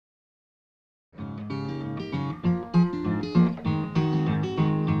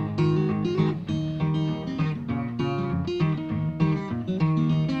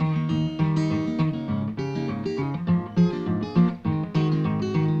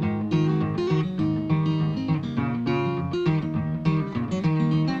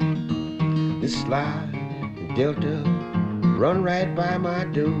This Slidin Delta run right by my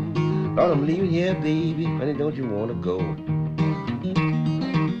door. Lord, I'm leaving here, baby. Honey, don't you wanna go?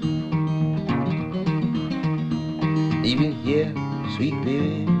 Leaving here, sweet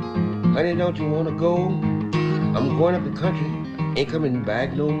baby. Honey, don't you wanna go? I'm going up the country, ain't coming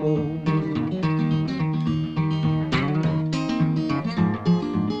back no more.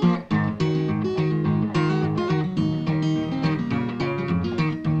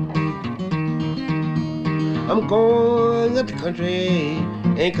 I'm going up the country,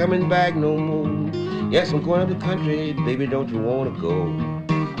 ain't coming back no more. Yes, I'm going up the country, baby, don't you wanna go?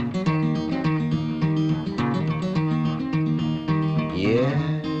 Yeah,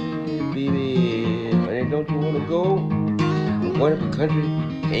 baby, honey, don't you wanna go? I'm going up the country,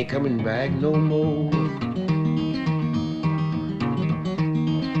 ain't coming back no more.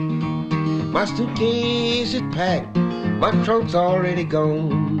 My suitcase is packed, my trunk's already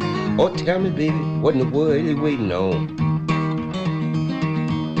gone. Oh, tell me, baby, what in the world is waiting on?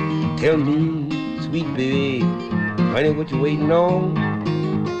 Tell me, sweet baby, honey, what you waiting on?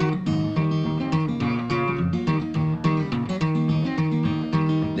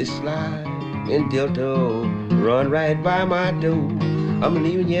 This Slidin Delta run right by my door. I'm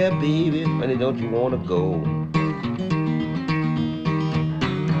leaving here, baby, honey, don't you wanna go?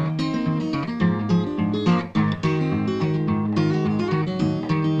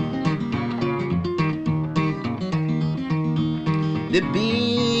 The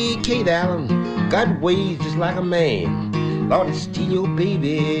big Kate Allen got ways just like a man. Lord, to steal your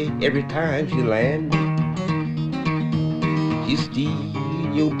baby every time she land. She steal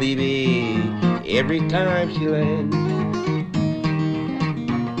your baby every time she land.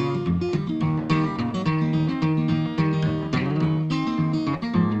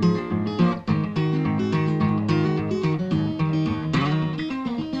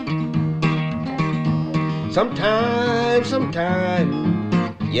 Sometime,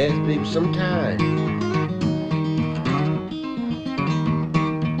 yes, baby, sometime.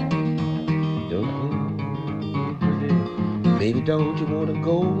 Baby, don't you wanna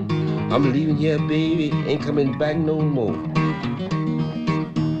go? I'm leaving here, baby, ain't coming back no more.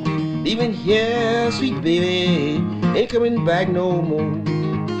 Leaving here, sweet baby, ain't coming back no more.